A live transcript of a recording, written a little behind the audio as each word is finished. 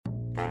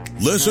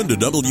Listen to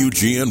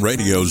WGN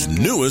Radio's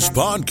newest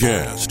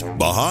podcast,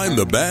 Behind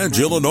the Badge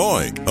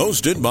Illinois,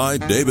 hosted by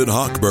David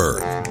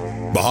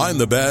Hochberg. Behind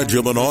the Badge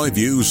Illinois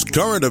views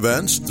current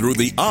events through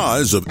the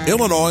eyes of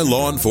Illinois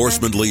law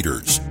enforcement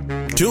leaders.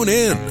 Tune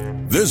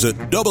in.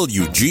 Visit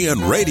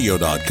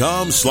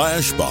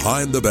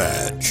WGNRadio.com/Behind the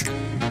Badge.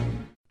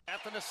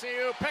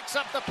 Athanasiou picks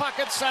up the puck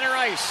at center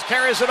ice,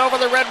 carries it over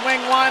the Red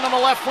Wing line on the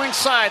left wing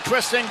side,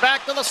 twisting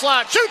back to the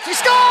slot, shoots, he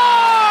scores!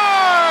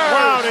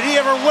 Wow, did he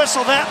ever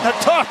whistle that in the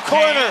top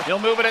corner? And he'll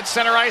move it at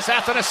center ice,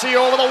 Athanasiou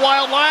over the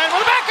wild line,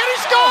 with the back, and he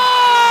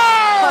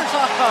scores!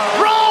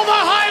 Roll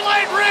the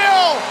highlight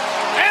reel!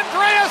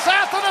 Andreas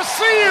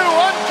Athanasiou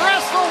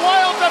undressed the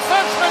Wild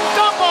defenseman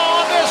Dumba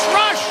on this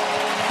rush,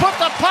 put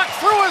the puck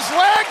through his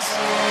legs,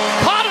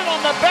 caught it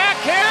on the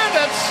backhand,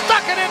 and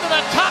stuck it into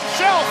the top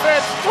shelf.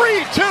 It's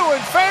 3-2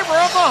 in favor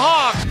of the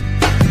Hawks.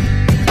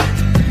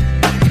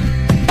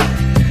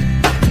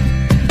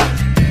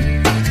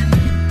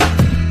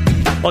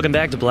 Welcome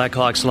back to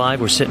Blackhawks Live.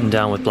 We're sitting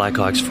down with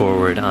Blackhawks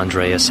forward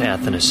Andreas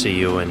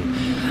Athanasiou. And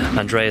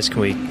Andreas, can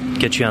we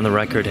get you on the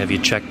record? Have you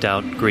checked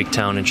out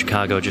Greektown in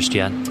Chicago just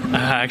yet?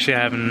 Actually,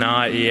 I have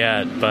not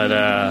yet, but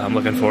I'm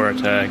looking forward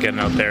to getting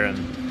out there and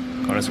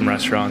going to some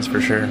restaurants for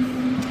sure.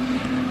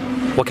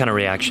 What kind of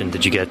reaction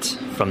did you get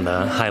from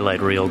the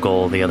highlight reel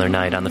goal the other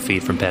night on the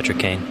feed from Patrick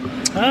Kane?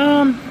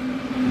 I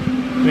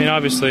mean,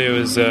 obviously it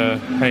was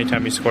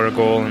anytime you score a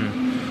goal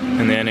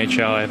in the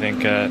NHL, I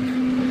think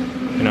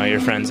your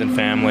friends and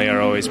family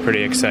are always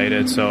pretty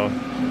excited. So,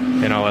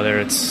 whether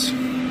it's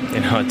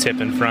a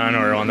tip in front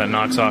or one that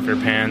knocks off your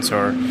pants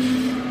or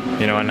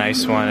a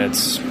nice one,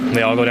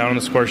 they all go down on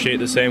the score sheet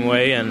the same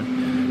way. And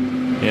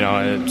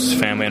it's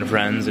family and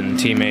friends and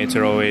teammates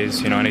are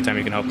always, anytime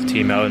you can help the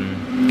team out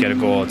and get a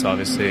goal, it's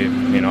obviously,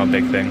 a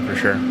big thing for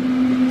sure.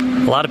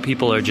 A lot of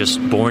people are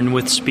just born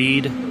with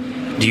speed.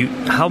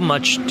 How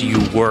much do you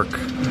work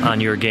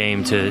on your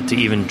game to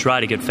even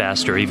try to get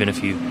faster, even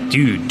if you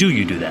do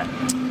that?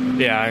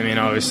 Yeah, I mean,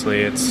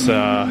 obviously it's,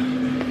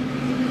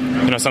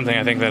 something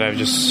I think that I've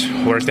just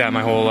worked at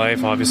my whole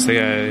life. Obviously,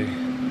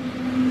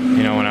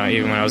 when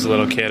I was a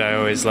little kid, I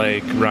always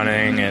like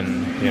running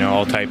and,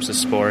 all types of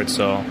sports.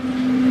 So,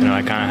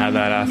 I kind of had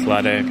that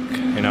athletic,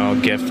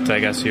 gift, I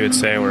guess you would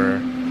say, where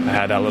I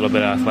had that little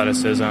bit of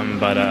athleticism.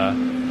 But,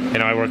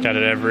 I worked at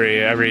it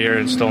every year,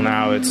 and still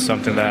now it's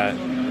something that,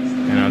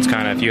 it's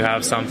kind of, if you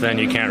have something,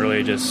 you can't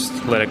really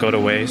just let it go to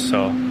waste.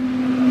 So, I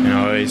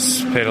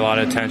always paid a lot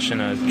of attention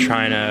to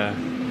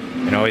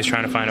always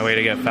trying to find a way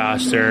to get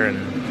faster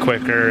and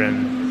quicker.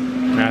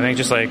 And I think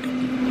just like,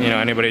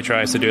 anybody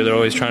tries to do, they're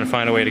always trying to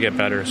find a way to get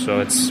better.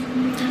 So it's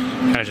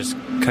kind of just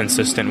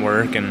consistent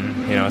work and,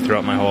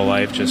 throughout my whole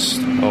life,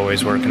 just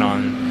always working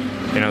on,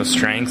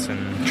 strengths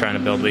and trying to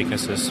build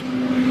weaknesses.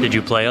 Did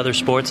you play other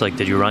sports? Like,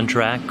 did you run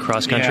track,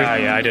 cross country?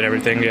 Yeah, I did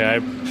everything. Yeah,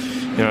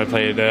 I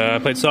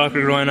played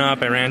soccer growing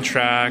up. I ran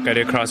track. I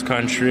did cross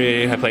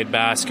country. I played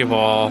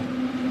basketball.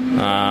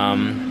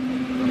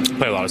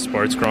 Played a lot of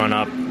sports growing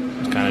up.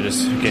 Kind of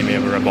just gave me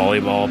over a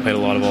volleyball. Played a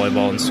lot of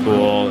volleyball in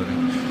school, and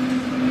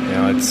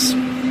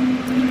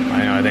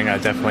I think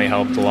that definitely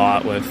helped a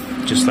lot with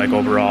just like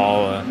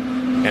overall,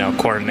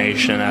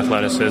 coordination,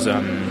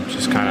 athleticism.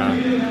 Just kind of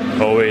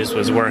always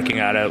was working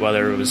at it,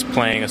 whether it was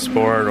playing a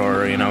sport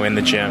or in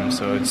the gym.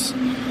 So it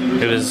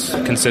was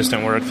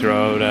consistent work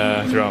throughout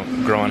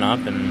growing up,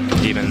 and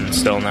even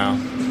still now.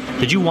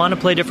 Did you want to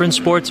play different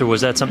sports, or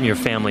was that something your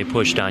family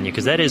pushed on you?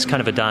 Because that is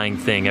kind of a dying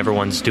thing.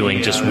 Everyone's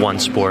doing just one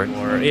sport.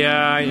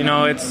 Yeah,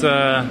 it's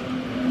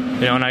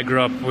when I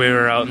grew up, we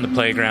were out in the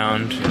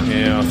playground,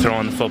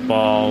 throwing the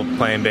football,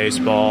 playing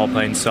baseball,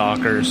 playing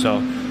soccer.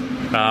 So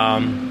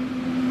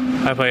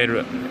I played,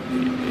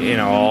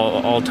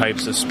 all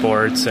types of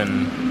sports,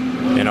 and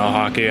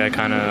hockey I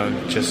kind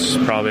of just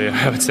probably,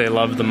 I would say,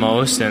 loved the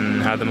most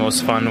and had the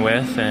most fun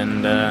with,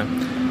 and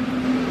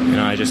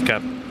I just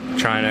kept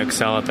trying to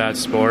excel at that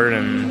sport.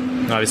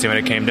 And obviously when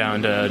it came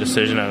down to a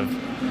decision of,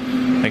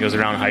 I think it was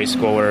around high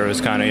school, where it was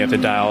kind of, you have to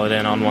dial it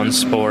in on one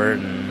sport,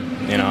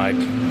 and I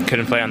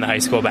couldn't play on the high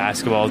school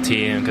basketball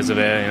team because of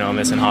it,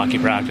 missing hockey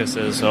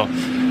practices, so I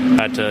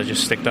had to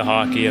just stick to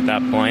hockey at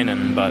that point.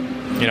 But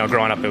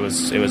growing up it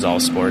was all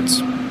sports.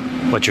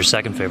 What's your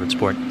second favorite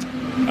sport?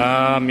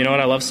 I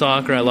love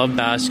soccer, I love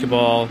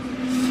basketball.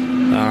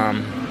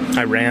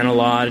 I ran a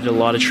lot, I did a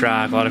lot of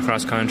track, a lot of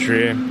cross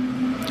country.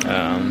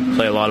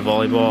 Play a lot of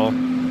volleyball.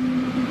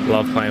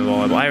 Love playing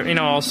volleyball.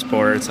 All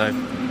sports.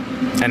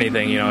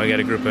 Anything. I get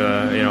a group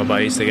of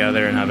buddies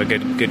together and have a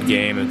good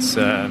game. It's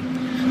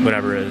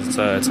whatever it is.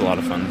 It's a lot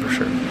of fun for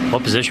sure.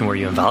 What position were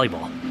you in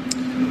volleyball?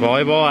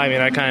 Volleyball.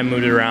 I kind of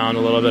moved it around a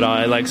little bit.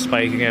 I like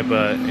spiking it,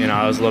 but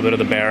I was a little bit of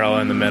the barrel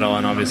in the middle,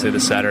 and obviously the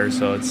setter.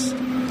 So it's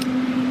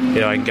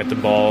I can get the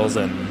balls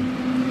and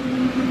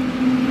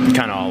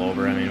kind of all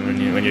over.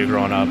 When you're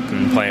growing up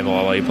and playing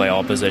volleyball, you play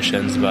all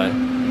positions, but.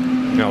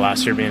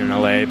 Last year being in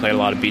LA, played a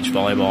lot of beach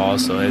volleyball,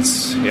 so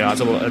it's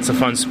it's a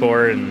fun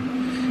sport, and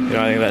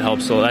I think that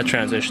helps. That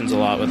transitions a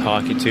lot with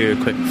hockey too.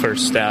 Quick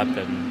first step,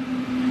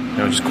 and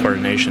just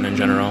coordination in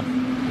general.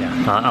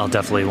 Yeah, I'll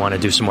definitely want to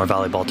do some more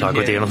volleyball talk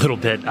with you in a little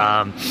bit.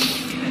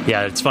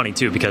 Yeah, it's funny,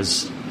 too,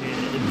 because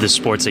the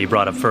sports that you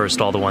brought up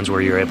first, all the ones where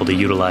you're able to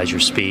utilize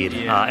your speed.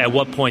 Yeah. At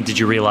what point did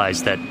you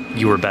realize that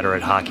you were better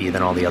at hockey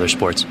than all the other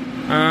sports?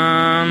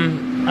 I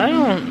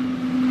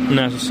don't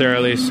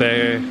necessarily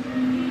say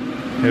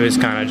it was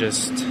kind of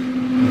just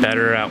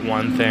better at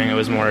one thing. It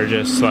was more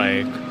just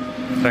like,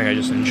 I think I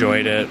just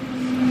enjoyed it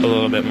a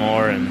little bit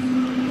more.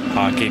 And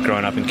hockey,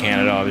 growing up in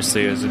Canada,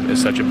 obviously,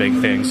 is such a big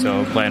thing.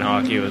 So playing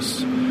hockey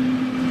was,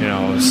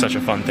 such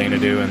a fun thing to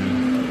do.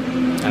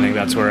 And I think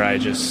that's where I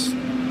just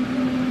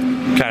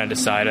kind of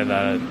decided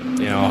that,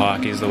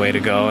 hockey is the way to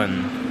go.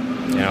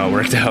 And, it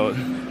worked out.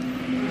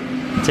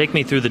 Take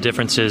me through the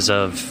differences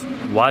of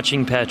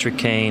watching Patrick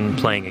Kane,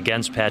 playing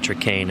against Patrick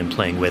Kane, and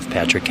playing with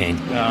Patrick Kane.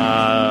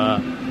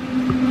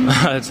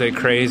 I'd say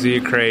crazy,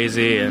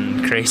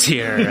 and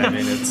crazier. I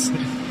mean,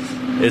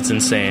 it's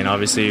insane.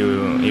 Obviously,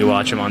 you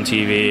watch him on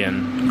TV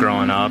and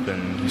growing up,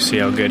 and you see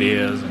how good he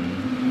is, and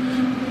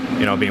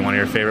being one of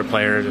your favorite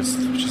players is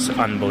just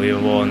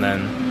unbelievable. And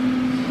then,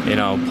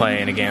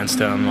 playing against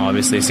him,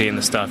 obviously seeing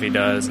the stuff he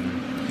does, and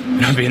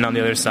being on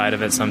the other side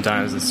of it,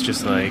 sometimes it's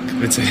just like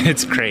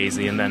it's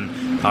crazy. And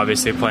then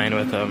obviously playing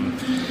with him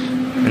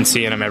and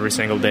seeing him every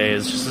single day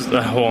is just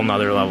a whole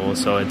nother level.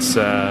 So it's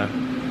I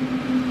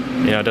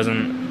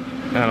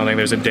don't think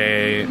there's a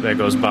day that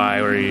goes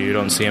by where you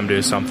don't see him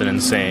do something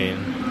insane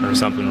or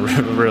something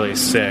really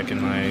sick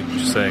and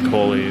just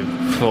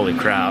holy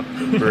crap,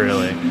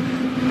 really.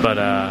 But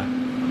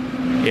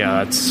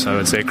that's, I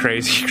would say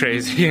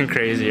crazy and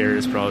crazier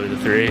is probably the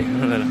three.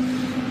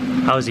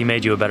 How has he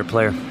made you a better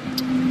player?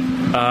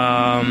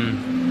 I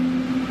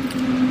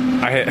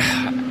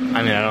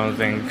don't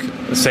think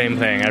the same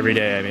thing every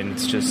day. I mean,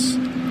 it's just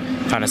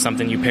kind of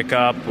something you pick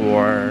up,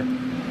 or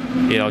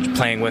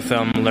playing with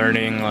him,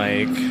 learning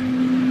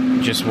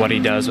just what he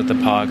does with the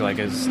puck,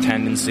 his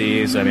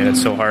tendencies. I mean,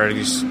 it's so hard.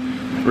 He's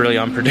really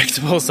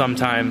unpredictable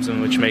sometimes,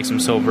 and which makes him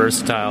so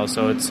versatile.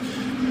 So it's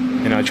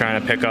trying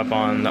to pick up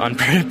on the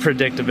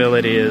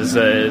unpredictability is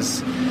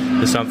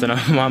something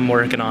I'm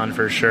working on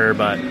for sure.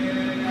 But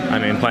I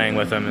mean, playing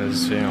with him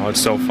is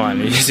it's so fun.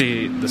 You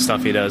see the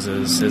stuff he does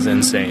is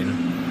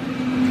insane.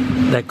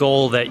 That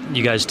goal that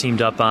you guys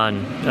teamed up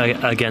on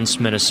against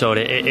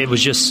Minnesota, it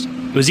was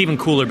even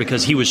cooler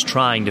because he was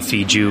trying to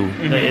feed you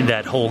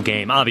that whole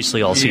game,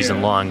 obviously all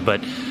season long.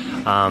 But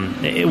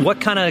what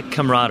kind of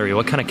camaraderie,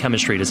 what kind of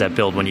chemistry does that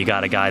build when you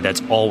got a guy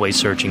that's always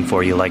searching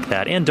for you like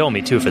that, and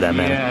Domi too, for that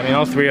matter? Yeah, I mean,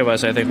 all three of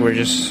us, I think we're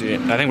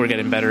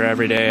getting better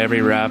every day,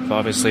 every rep.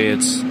 Obviously,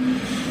 it's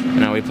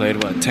we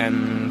played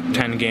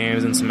 10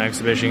 games and some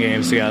exhibition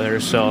games together,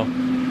 so.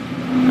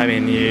 I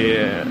mean,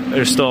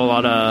 there's still a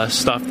lot of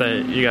stuff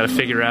that you got to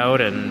figure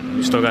out, and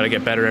you still got to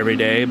get better every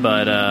day.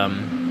 But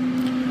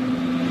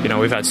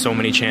we've had so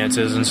many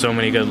chances and so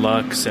many good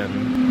lucks,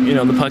 and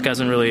the puck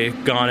hasn't really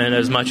gone in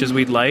as much as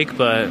we'd like.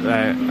 But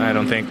I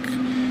don't think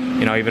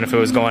even if it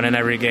was going in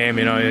every game,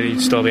 you'd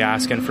still be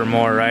asking for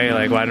more, right?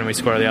 Like, why didn't we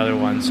score the other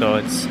one? So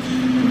it's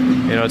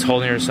it's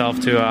holding yourself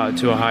to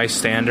a high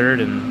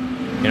standard,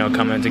 and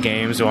coming into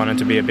games, wanting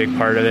to be a big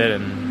part of it,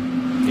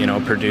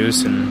 and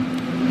produce and.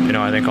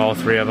 I think all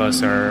three of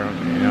us are,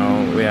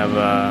 we have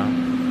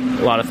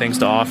a lot of things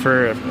to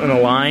offer in a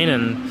line,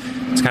 and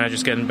it's kind of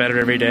just getting better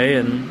every day.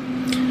 And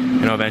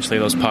eventually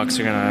those pucks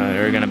are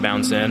gonna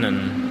bounce in,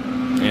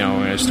 and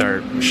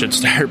we should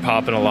start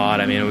popping a lot.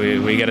 I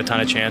mean, we get a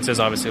ton of chances.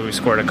 Obviously, we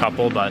scored a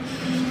couple, but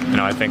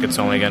I think it's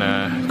only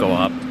gonna go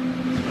up.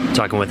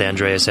 Talking with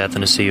Andreas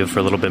Athanasiou for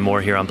a little bit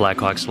more here on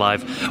Blackhawks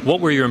Live. What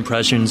were your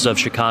impressions of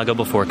Chicago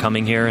before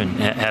coming here, and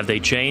have they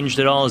changed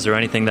at all? Is there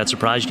anything that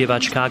surprised you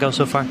about Chicago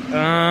so far?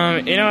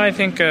 I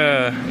think you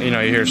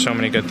hear so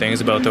many good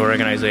things about the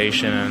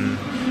organization and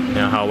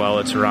how well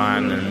it's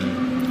run,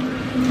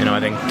 and I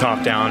think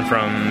top down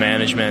from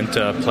management,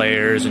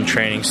 players, and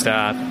training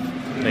staff,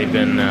 they've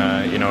been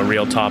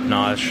real top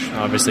notch.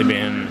 Obviously,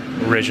 being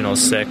Original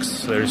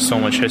Six, there's so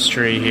much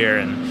history here,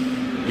 and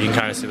you can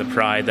kind of see the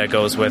pride that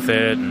goes with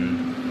it, and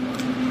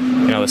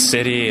the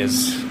city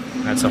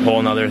that's a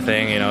whole nother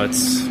thing.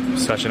 It's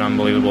such an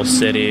unbelievable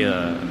city.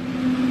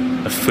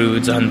 The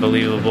food's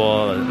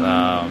unbelievable.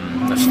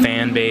 The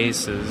fan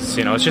base is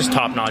it's just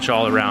top notch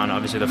all around.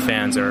 Obviously the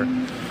fans are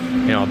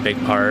a big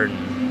part,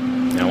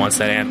 and once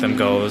that anthem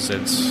goes,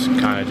 it's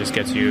kind of just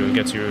gets you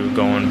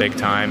going big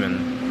time.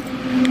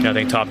 And I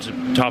think top to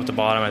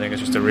bottom, I think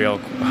it's just a real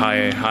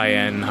high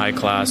end, high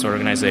class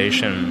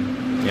organization.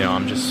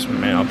 I'm just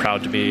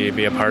proud to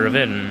be a part of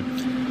it, and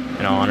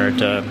honored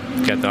to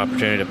get the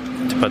opportunity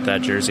to put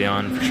that jersey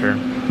on for sure.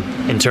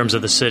 In terms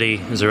of the city,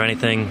 is there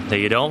anything that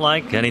you don't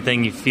like?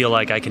 Anything you feel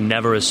like I can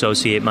never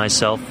associate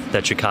myself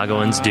that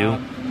Chicagoans do?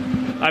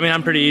 I mean,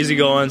 I'm pretty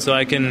easygoing, so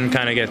I can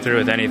kind of get through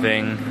with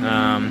anything.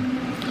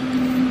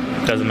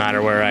 It doesn't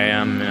matter where I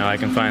am. I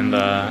can find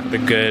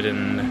the good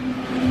in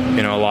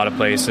a lot of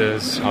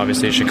places.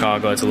 Obviously,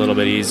 Chicago, it's a little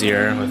bit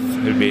easier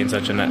with it being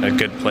such a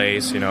good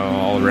place,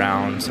 all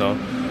around. So,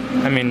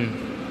 I mean,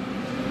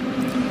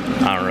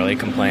 I don't really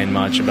complain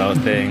much about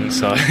things,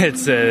 so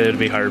it'd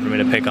be hard for me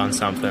to pick on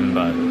something.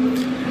 But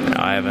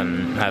I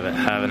haven't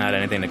had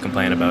anything to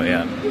complain about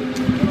yet.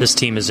 This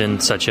team is in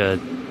such a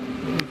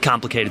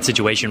complicated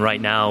situation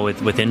right now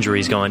with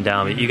injuries going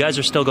down. You guys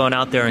are still going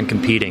out there and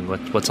competing.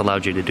 What's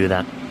allowed you to do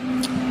that?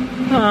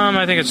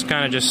 I think it's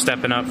kind of just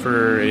stepping up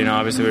for,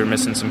 obviously we were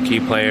missing some key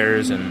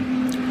players, and,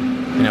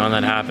 when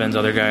that happens,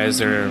 other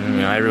guys are,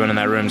 everyone in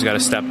that room's got to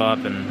step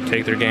up and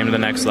take their game to the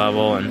next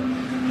level.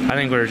 And I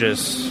think we're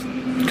just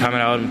coming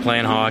out and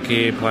playing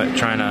hockey,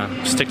 trying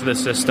to stick to the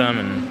system.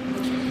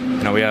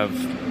 And, we have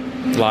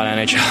a lot of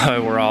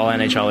NHL, we're all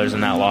NHLers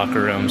in that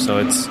locker room. So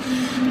it's,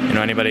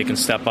 anybody can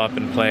step up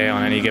and play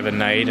on any given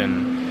night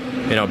and,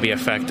 be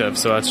effective.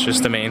 So that's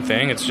just the main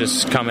thing. It's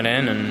just coming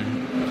in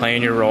and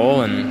playing your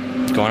role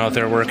and going out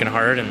there working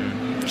hard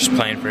and just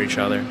playing for each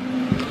other.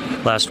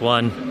 Last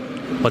one.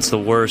 What's the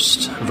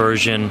worst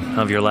version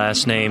of your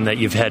last name that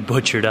you've had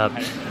butchered up?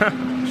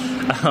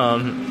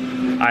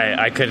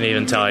 I couldn't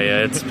even tell you.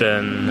 It's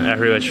been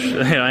every which,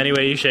 any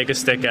way you shake a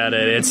stick at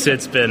it,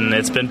 it's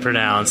been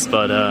pronounced.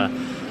 But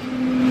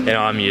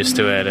I'm used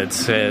to it.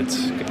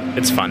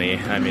 It's funny.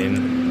 I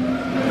mean,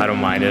 I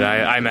don't mind it.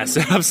 I mess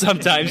it up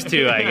sometimes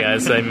too, I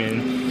guess. I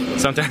mean,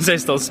 sometimes I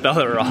still spell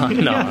it wrong.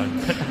 No,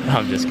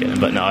 I'm just kidding.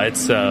 But no,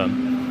 it's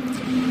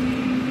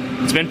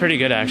been pretty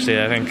good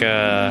actually. I think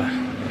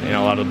a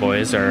lot of the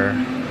boys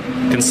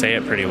can say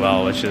it pretty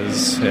well,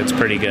 it's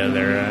pretty good.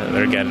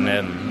 They're getting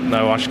it. And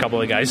I watched a couple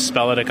of guys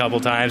spell it a couple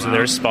times, and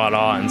they're spot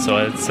on. So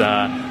it's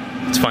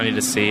funny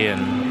to see,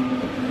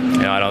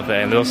 and I don't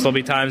think there'll still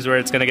be times where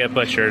it's going to get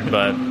butchered,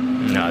 but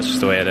it's just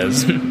the way it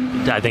is.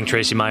 I think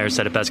Tracy Myers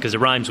said it best because it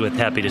rhymes with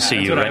 "happy to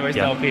see you." That's what right? I always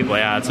tell people.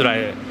 Yeah, that's what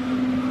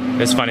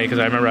It's funny because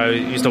I remember I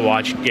used to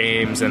watch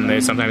games,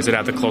 and sometimes they'd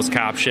have the closed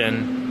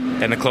caption.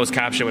 And the closed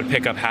caption would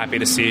pick up "happy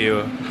to see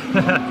you"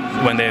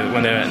 when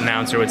the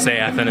announcer would say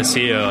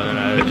 "Athanasiou," and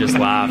I would just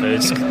laugh. It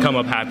would just come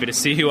up "happy to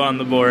see you" on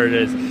the board.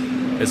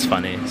 It's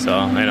funny. So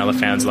I know the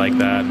fans like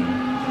that.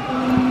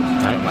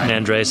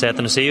 Andreas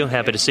Athanasiou,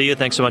 happy to see you.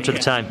 Thanks so much for the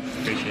time.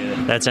 Appreciate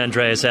it. That's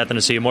Andreas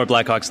Athanasiou. More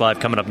Blackhawks Live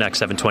coming up next,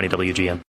 720 WGN.